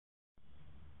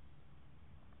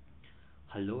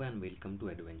Hello and welcome to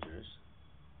adventurous.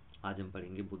 आज हम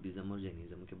पढ़ेंगे बुद्धिज़्म और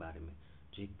जैनिज़्म के बारे में,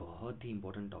 जो एक बहुत ही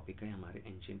इंपॉर्टेंट टॉपिक है हमारे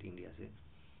एंशिएंट इंडिया से,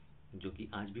 जो कि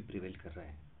आज भी प्रिवेल कर रहा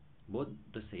है। Both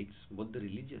the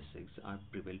religious sects are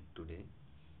prevail today.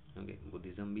 Okay,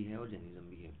 Buddhism भी है और जैनिज़्म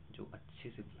भी है, जो अच्छे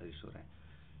से फ्लरिश हो रहा है।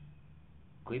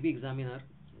 कोई भी एग्जामिनर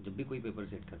जब भी कोई पेपर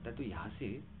सेट करता है तो यहाँ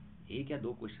से एक या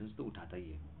दो क्वेश्चंस तो उठाता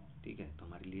ही है, ठीक है। तो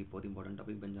हमारे लिए बहुत इंपॉर्टेंट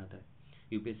टॉपिक बन जाता है।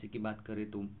 यूपीएससी की बात करें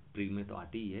तो प्री में तो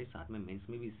आती ही है, साथ में मेंस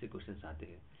में भी इससे क्वेश्चंस आते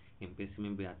हैं, एमपीएससी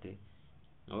में भी आते हैं,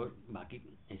 और बाकी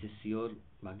एसएससी और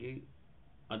बाकी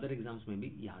अदर एग्जाम्स में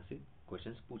भी यहाँ से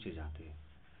क्वेश्चंस पूछे जाते हैं।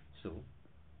 सो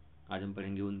आज हम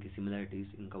पढ़ेंगे उनकी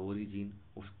सिमिलैरिटीज़, इनका ओरिजिन,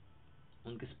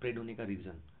 उनके स्प्रेड होने का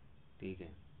रीज़न, ठीक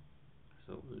है।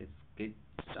 So let's get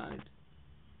start.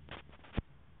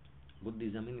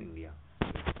 Buddhism in India.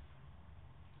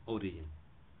 Origin.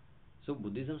 So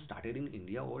Buddhism started in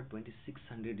India over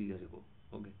 2600 years ago.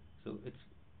 Okay, so it's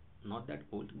not that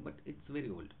old, but it's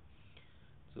very old.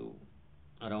 So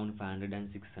around 500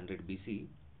 and 600 BC,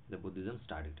 the Buddhism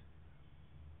started,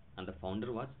 and the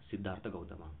founder was Siddhartha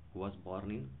Gautama, who was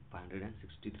born in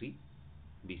 563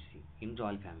 BC in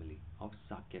royal family of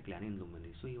Sakya clan in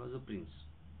Lumani. So he was a prince.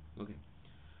 Okay.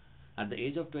 At the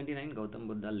age of 29, Gautam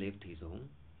Buddha left his home,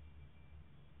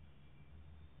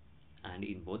 and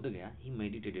in Bodh Gaya he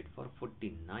meditated for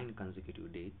 49 consecutive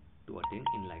days to attain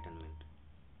enlightenment.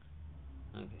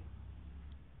 Okay.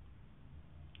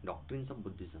 Doctrines of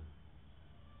Buddhism.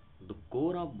 The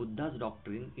core of Buddha's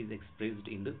doctrine is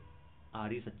expressed in the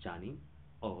Arya Satchani,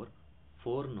 or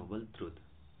Four Noble Truths,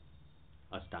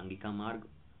 Ashtangika Marg,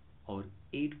 or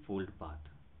Eightfold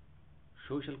Path,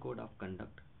 Social Code of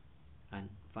Conduct,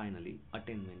 and finally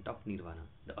Attainment of Nirvana.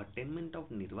 The attainment of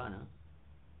Nirvana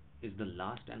is the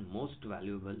last and most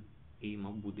valuable aim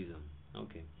of Buddhism.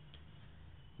 Okay.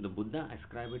 The Buddha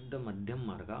ascribed the Madhyam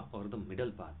Marga, or the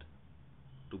middle path,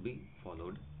 to be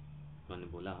followed. उन्होंने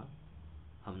बोला,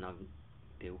 हम ना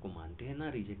देव को मानते हैं ना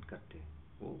reject करते हैं,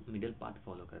 वो मिडल पाथ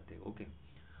फॉलो करते हैं. Okay.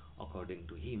 According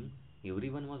to him,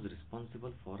 everyone was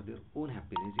responsible for their own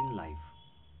happiness in life.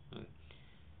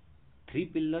 Three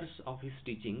pillars of his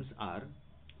teachings are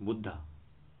Buddha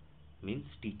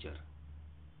means teacher,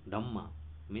 Dhamma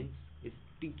means is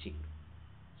teaching,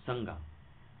 Sangha,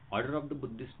 order of the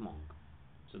Buddhist monk.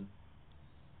 So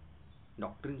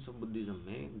doctrines of Buddhism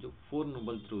में जो four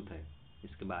noble truth है,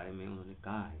 इसके बारे में उन्होंने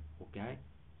कहा है, वो क्या है?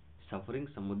 सफरिंग,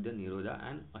 समुद्र, निरोधा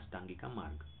एंड अष्टांगिका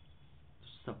मार्ग.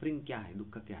 सफरिंग क्या है,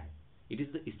 दुख क्या है? It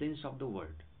is the essence of the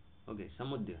world. Okay.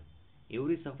 समुद्र,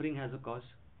 every suffering has a cause.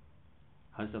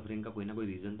 Her suffering का कोई ना कोई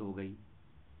रीजन तो होगा ही.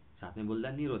 साथ में बोल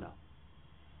रहा है निरोधा,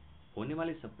 होने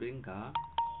वाले सफरिंग का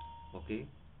ओके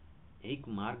एक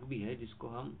मार्ग भी है जिसको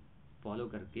हम फॉलो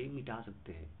करके मिटा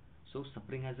सकते हैं. So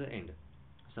suffering has a and.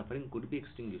 Suffering could be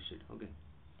extinguished. Okay.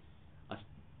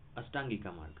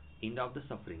 अष्टांगिका मार्ग, एंड ऑफ द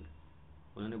सफरिंग.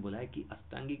 उन्होंने बोला है कि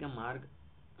अष्टांगिका मार्ग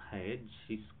है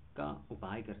जिसका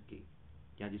उपाय करके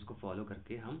या जिसको फॉलो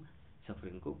करके हम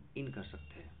सफरिंग को इन कर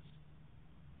सकते हैं.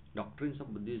 Doctrines of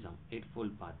Buddhism,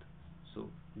 एटफोल्ड path.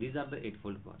 So these are the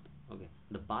एटफोल्ड path. Okay.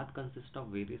 The path consist of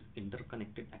various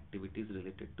interconnected activities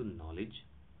related to knowledge,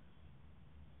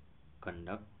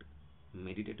 conduct,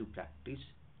 meditative practice.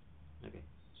 Okay.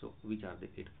 So which are the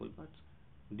eightfold paths?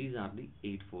 These are the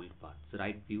eightfold paths: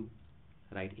 right view,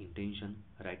 right intention,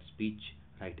 right speech,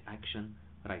 right action,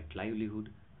 right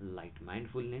livelihood, right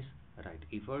mindfulness, right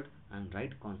effort, and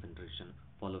right concentration.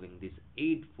 Following this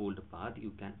eightfold path,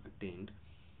 you can attain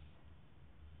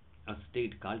a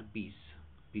state called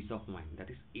peace of mind,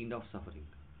 that is end of suffering.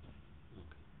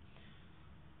 Okay.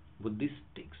 Buddhist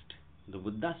text. The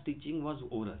Buddha's teaching was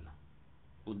oral.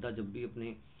 Buddha जब भी अपने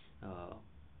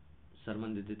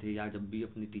सरमन देते थे या जब भी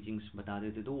अपनी teachings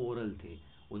बताते थे तो ओरल थे.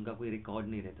 उनका कोई रिकॉर्ड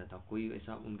नहीं रहता था, कोई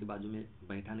ऐसा उनके बाजू में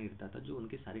बैठा नहीं रहता था जो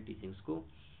उनके सारी टीचिंग्स को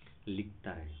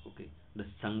लिखता रहे. ओके. द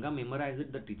संगा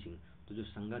मेमोराइज्ड द टीचिंग. तो जो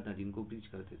संगा था, जिनको प्रीच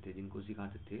करते थे, जिनको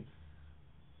सिखाते थे,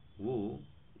 वो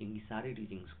इनकी सारी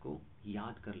टीचिंग्स को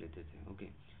याद कर लेते थे. Okay.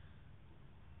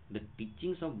 The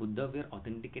teachings of Buddha where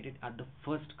authenticated at the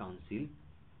first council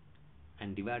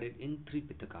and divided in three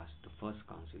Pitakas. The first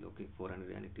council, okay,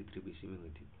 483 BC में हुई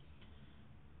थी,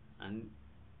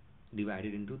 and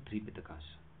divided into three Pitakas,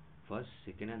 first,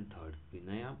 second and third.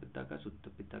 Vinaya Pitaka,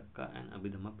 Sutta Pitaka and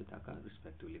Abhidhamma Pitaka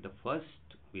respectively. The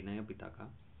first Vinaya Pitaka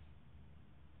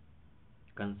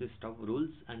consists of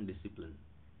rules and discipline.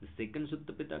 The second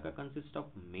Sutta Pitaka consists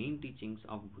of main teachings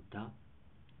of Buddha,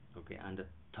 okay, and the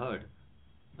third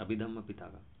Abhidhamma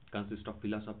Pitaka consists of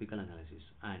philosophical analysis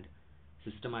and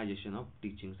systemization of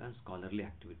teachings and scholarly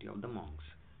activity of the monks.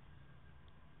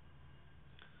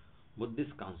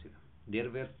 Buddhist council.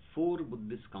 There were four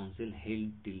Buddhist councils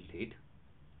held till date.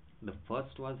 The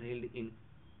first was held in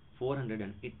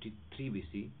 483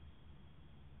 BC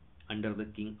under the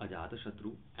king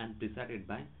Ajatashatru and presided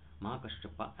by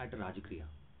Mahakashyapa at Rajagriha.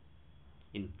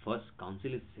 In first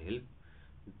council itself,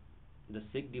 the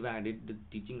Sikh divided the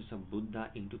teachings of Buddha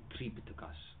into three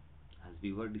Pitakas, as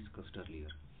we were discussed earlier.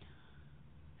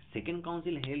 Second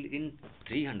council held in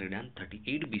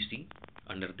 338 BC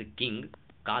under the king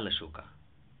Kalashoka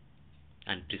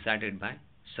and presided by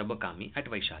Sabakami at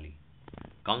Vaishali.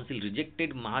 Council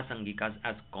rejected Mahasangikas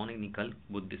as canonical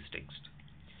Buddhist text.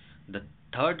 The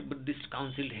third Buddhist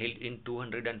council held in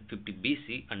 250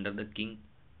 BC under the king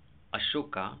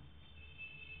Ashoka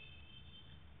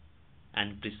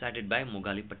and presided by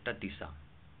Mogalipatta Tissa,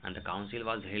 and the council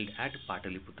was held at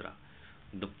Pataliputra.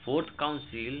 The fourth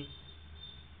council,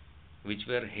 which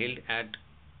were held at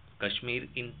Kashmir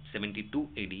in 72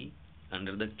 AD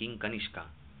under the king Kanishka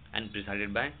and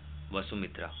presided by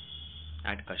Vasumitra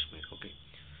at Kashmir. Okay,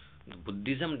 the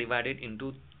Buddhism divided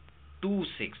into two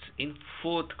sects in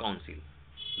fourth council.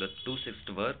 The two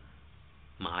sects were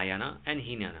Mahayana and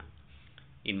Hinayana.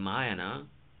 In Mahayana,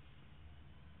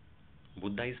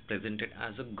 Buddha is presented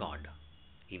as a god.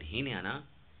 In Hinayana,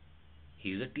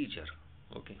 he is a teacher.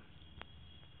 Okay.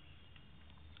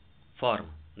 Form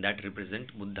that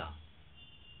represent Buddha.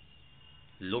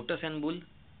 Lotus and bull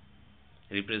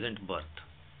represent birth.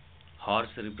 Horse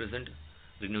represent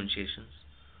renunciations.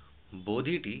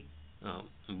 Bodhi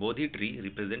tree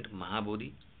represent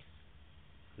Mahabodhi.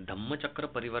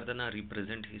 Dhammachakra Parivartana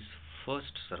represent his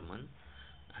first sermon,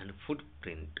 and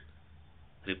footprint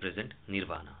represent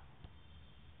Nirvana.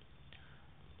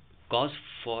 Cause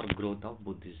for growth of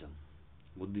Buddhism.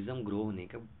 Buddhism grow होने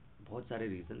के बहुत सारे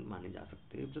reason माने जा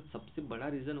सकते हैं. जो सबसे बड़ा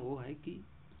रीज़न वो है कि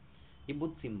ये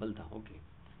बहुत सिंपल था. Okay,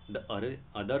 the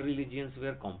other religions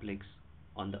where complex.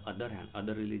 On the other hand,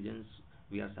 other religions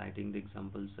we are sighting the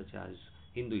examples such as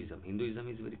Hinduism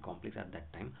is very complex at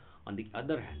that time. On the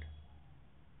other hand,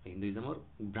 Hinduism or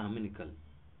Brahminical,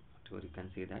 whatever you can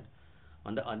say that.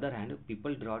 On the other hand,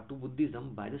 people draw to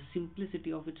Buddhism by the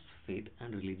simplicity of its faith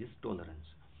and religious tolerance.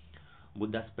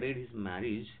 Buddha spread his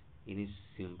message in his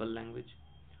simple language.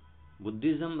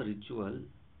 Buddhism ritual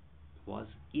was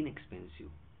inexpensive.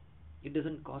 It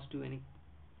doesn't cost you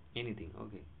anything.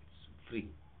 Okay, it's free,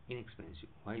 inexpensive.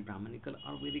 While Brahminical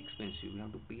are very expensive, you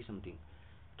have to pay something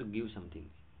to give something.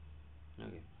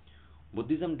 Okay.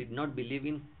 Buddhism did not believe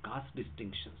in caste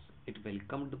distinctions. It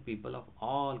welcomed the people of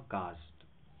all castes.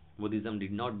 Buddhism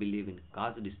did not believe in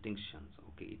caste distinctions.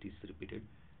 Okay, it is repeated.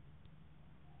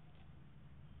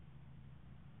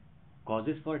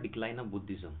 Causes for decline of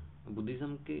Buddhism.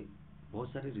 Buddhism के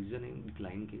बहुत सारे reason हैं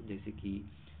decline के, जैसे कि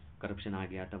corruption आ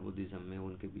गया था Buddhism में,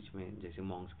 उनके बीच में, जैसे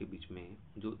मॉन्क्स के बीच में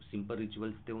जो सिंपल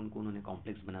रिचुअल्स थे उनको उन्होंने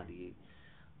कॉम्प्लेक्स बना दिए.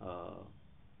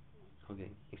 ओके,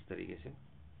 इस तरीके से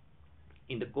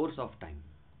in the course of time.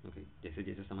 Okay, जैसे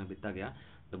जैसे समय बीतता गया,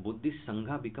 द बुद्धिस्ट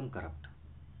संघा become corrupt.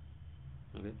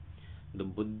 Okay, the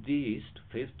Buddhist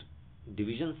faced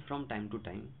divisions from time to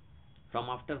time. From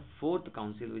after fourth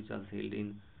council, which was held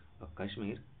in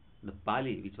Kashmir, the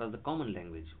Pali, which was the common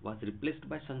language, was replaced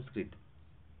by Sanskrit,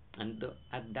 and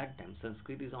at that time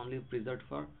Sanskrit is only preserved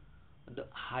for the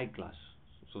high class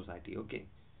society. Okay,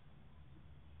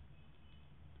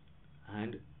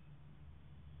 and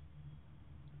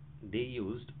they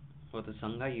used, or the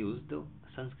Sangha used, the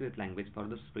Sanskrit language for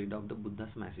the spread of the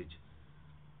Buddha's message,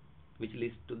 which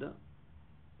leads to the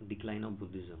decline of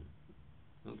Buddhism.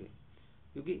 Okay,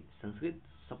 क्योंकि संस्कृत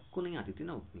सबको नहीं आती थी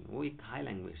ना उतनी, वो एक high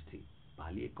language थी,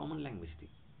 पाली एक कॉमन लैंग्वेज थी.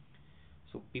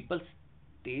 So people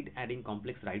state adding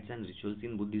complex rights and rituals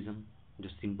in Buddhism. जो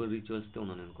सिंपल रिचुअल्स थे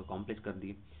उन्होंने उनको कॉम्प्लेक्स कर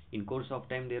दिए. इन course of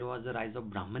time there was the rise of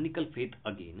Brahminical faith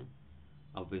again.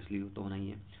 Obviously तो होना ही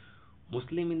है.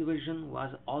 मुस्लिम invasion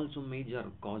was also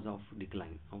major cause of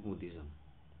decline of Buddhism.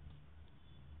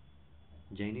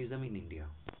 Jainism in India.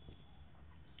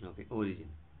 Okay, origin.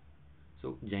 So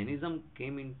Jainism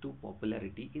came into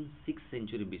popularity in 6th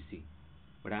century BC,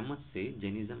 but I must say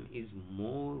Jainism is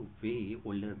more way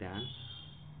older than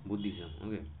Buddhism.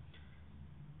 Okay,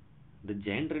 the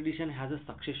Jain tradition has a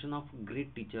succession of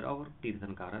great teacher or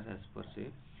Tirthankaras, as per se.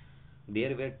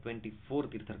 There were 24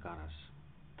 Tirthankaras,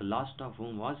 the last of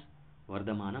whom was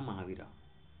Vardhamana Mahavira.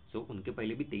 So उनके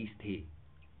पहले भी 23 थे,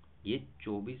 ये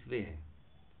 24वें है.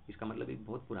 इसका मतलब ये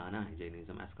बहुत पुराना है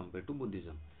Jainism as compared to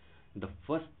Buddhism. The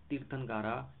first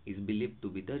Tirthankara is believed to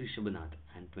be the Rishabhanath,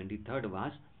 and 23rd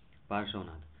was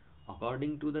Parshvanath.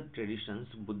 According to the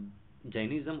traditions,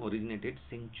 Jainism originated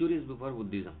centuries before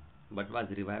Buddhism, but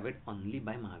was revived only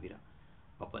by Mahavira.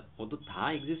 वो तो था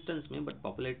existence में, but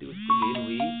popularity उसकी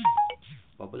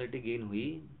gain हुई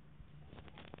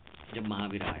जब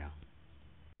महावीर आया.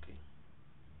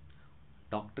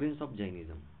 Doctrines of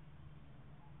Jainism.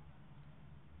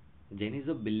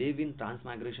 Jainism believe in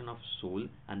transmigration of soul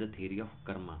and the theory of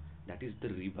karma. That is the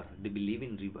rebirth. They believe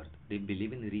in rebirth. They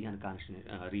believe in reincarnation.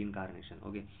 Reincarnation.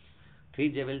 Okay. Three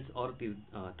jewels or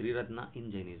three ratna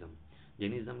in Jainism.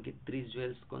 Jainism के three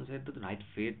jewels कौन से हैं? तो right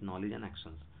faith, knowledge and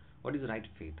actions. What is right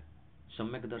faith?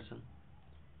 सम्यक दर्शन.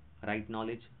 Right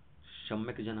knowledge,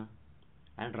 सम्यक जना,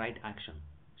 and right action,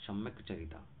 सम्यक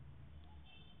चरिता.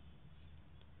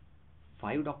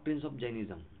 Five doctrines of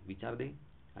Jainism. Which are they?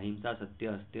 Ahimsa,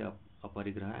 Satya, Astya,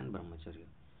 Aparigraha and Brahmacharya.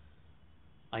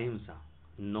 Ahimsa,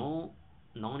 no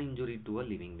non-injury to a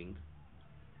living being.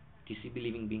 किसी भी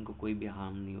living being को कोई भी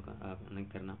harm नहीं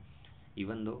करना,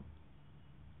 even though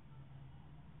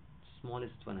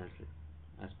smallest one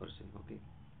as per से. Okay,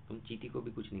 तुम चींटी को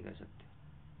भी कुछ नहीं कर सकते.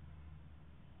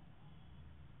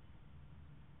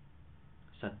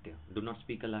 सत्य, do not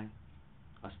speak a lie.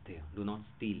 अस्तेय, do not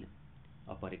steel.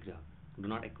 अपरिग्रह, do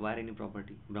not acquire any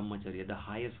property. Brahmacharya, the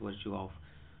highest virtue of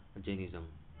Jainism.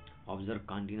 Observe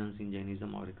continence in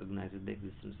Jainism or recognizes the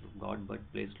existence of God but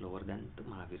placed lower than the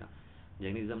Mahavira.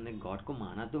 Jainism ने God को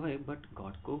माना तो है but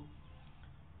God को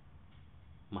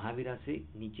महावीरा से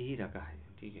नीचे ही रखा है.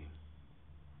 ठीक है.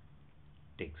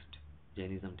 Text.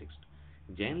 Jainism text.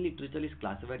 Jain literature is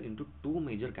classified into two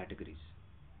major categories,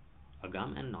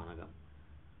 Agam and non-Agam.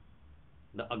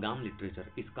 The Agam literature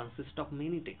is consist of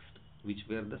many texts which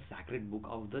were the sacred book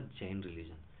of the Jain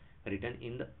religion, written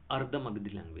in the Ardha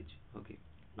Magdi language. Okay.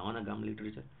 Non-Agam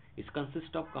literature is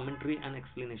consist of commentary and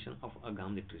explanation of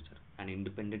Agam literature, an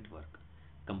independent work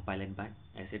compiled by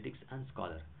ascetics and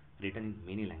scholars, written in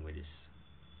many languages.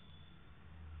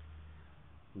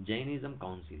 Jainism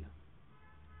Council.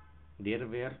 There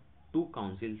were two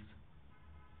councils.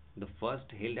 The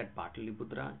first held at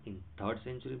Pataliputra in 3rd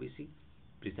century BC,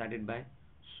 presided by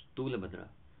Stulabhadra.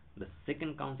 The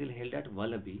second council held at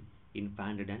Vallabhi in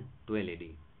 512 AD,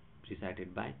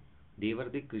 presided by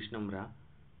Devardi Krishnamra.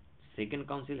 Second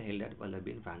council held at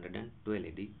Vallabhi in 512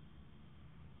 AD.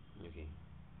 Okay,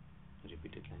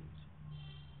 repeated lines.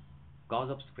 Cause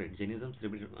of spread. Jainism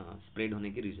spread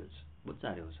होने के reasons बहुत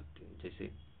सारे हो सकते हैं. जैसे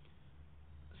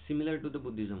similar to the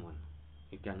Buddhism one,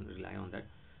 you can rely on that.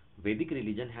 Vedic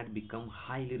religion had become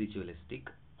highly ritualistic.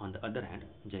 On the other hand,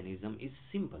 Jainism is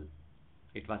simple.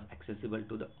 It was accessible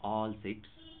to the all sects,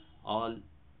 all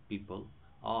people,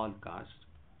 all castes.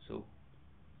 So,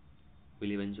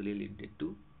 will eventually lead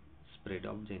to spread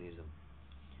of Jainism.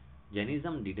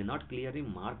 Jainism did not clearly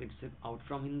mark itself out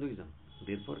from Hinduism.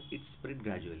 Therefore, it spread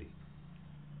gradually.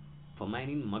 Famine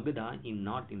in Magadha in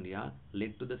North India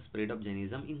led to the spread of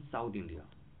Jainism in South India.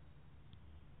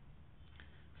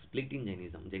 Split in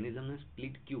Jainism. Jainism ने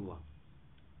split क्यों हुआ?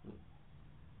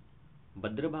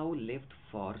 Bhadrabahu left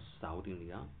for South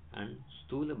India and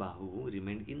Stulabahu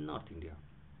remained in North India.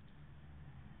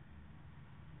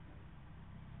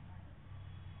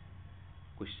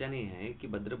 Question ये है कि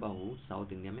Bhadrabahu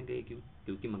south India में गए क्यों?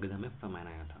 क्योंकि मगधा में फमान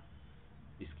आया था,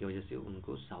 जिसकी वजह से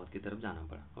उनको साउथ की तरफ जाना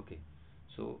पड़ा. ओके,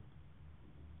 सो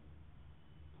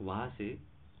वहाँ से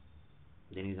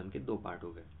जैनिज्म के दो पार्ट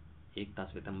हो गए. एक था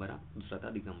श्वेतंबरा, दूसरा था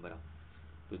दिगंबरा.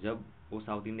 तो जब वो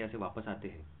साउथ इंडिया से वापस आते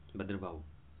हैं भद्रबाहु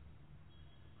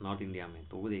नॉर्थ इंडिया में,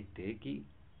 तो वो देखते हैं कि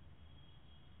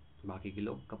बाकी के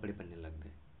लोग कपड़े पहनने लग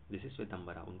गए. जैसे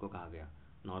श्वेतंबरा, उनको कहा गया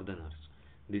नॉर्दर्नर्स,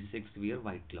 this sex wear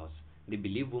white clothes. They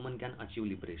believe woman can achieve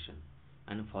liberation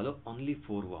and follow only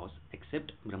 4 vows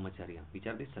except brahmacharya, which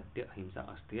are the satya, ahimsa,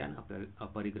 asteya and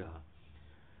aparigraha.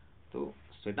 तो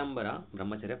श्वेतंबरा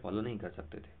ब्रह्मचर्य फॉलो नहीं कर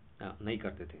सकते थे, नहीं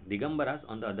करते थे. दिगंबरास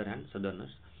on the other hand,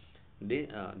 सदर्नर्स, they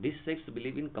this sects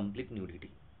believe in complete nudity.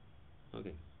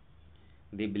 Okay,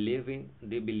 they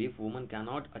believe woman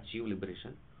cannot achieve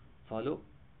liberation, follow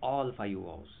all 5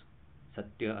 vows,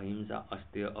 satya, ahimsa,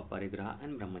 asteya, aparigraha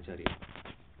and brahmacharya.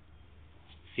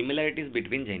 Similarities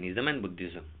between Jainism and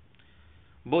Buddhism.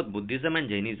 Both Buddhism and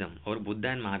Jainism, or Buddha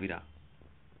and Mahavira,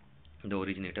 the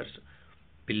originators,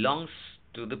 belongs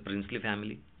to the princely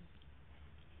family,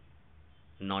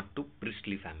 not to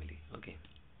priestly family. Okay.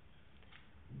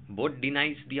 Both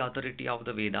denies the authority of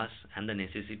the Vedas and the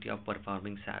necessity of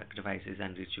performing sacrifices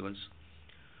and rituals.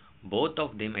 Both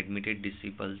of them admitted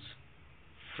disciples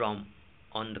from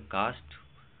on the caste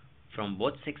from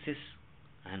both sexes,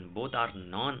 and both are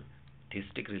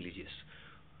non-theistic religious.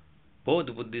 Both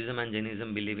Buddhism and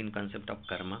Jainism believe in concept of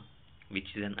karma, which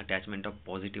is an attachment of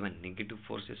positive and negative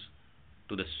forces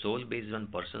to the soul based on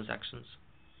person's actions.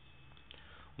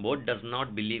 Both does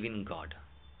not believe in God.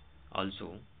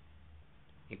 Also,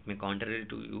 it may contrary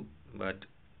to you, but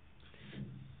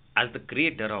as the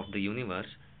creator of the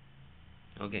universe,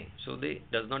 okay, so they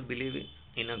does not believe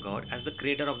in a God as the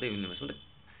creator of the universe.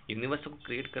 Universe को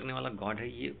create करने वाला God है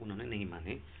ये उन्होंने नहीं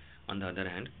माने. On the other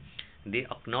hand they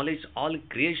acknowledge all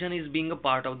creation is being a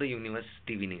part of the universe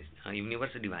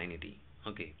divinity.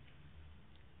 Okay.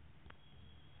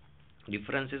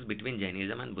 Differences between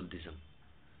Jainism and Buddhism.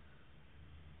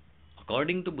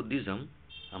 According to Buddhism,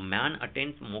 a man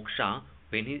attains moksha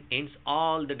when he ends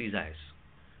all the desires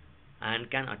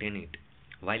and can attain it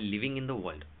while living in the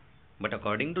world. But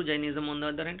according to Jainism, on the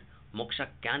other hand, moksha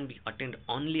can be attained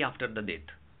only after the death.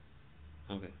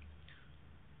 Okay.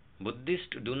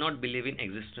 Buddhists do not believe in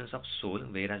existence of soul,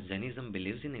 whereas Jainism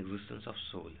believes in existence of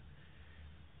soul.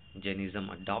 Jainism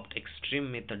adopt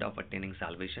extreme method of attaining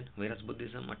salvation, whereas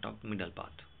Buddhism adopt middle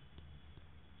path.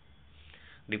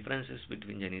 Differences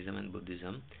between Jainism and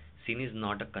Buddhism: sin is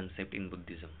not a concept in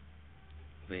Buddhism,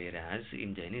 whereas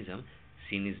in Jainism,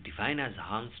 sin is defined as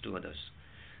harms to others.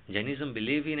 Jainism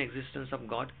believe in existence of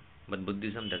God, but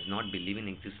Buddhism does not believe in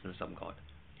existence of God.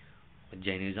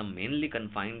 Jainism mainly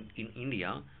confined in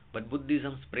India, but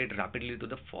Buddhism spread rapidly to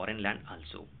the foreign land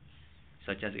also,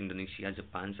 such as Indonesia,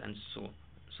 Japan, and so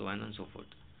on and so forth.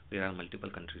 There are multiple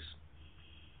countries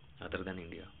other than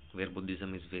India where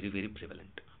Buddhism is very very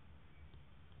prevalent.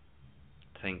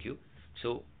 Thank you.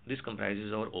 So this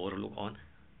comprises our overlook on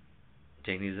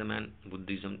Jainism and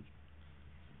Buddhism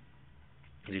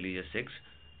religious sects.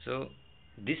 So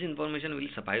this information will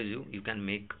suffice you. You can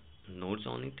make notes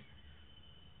on it.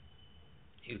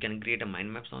 You can create a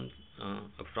mind maps on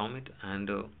from it and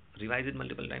revise it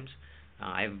multiple times.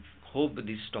 I hope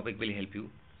this topic will help you.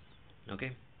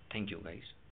 Okay. Thank you guys.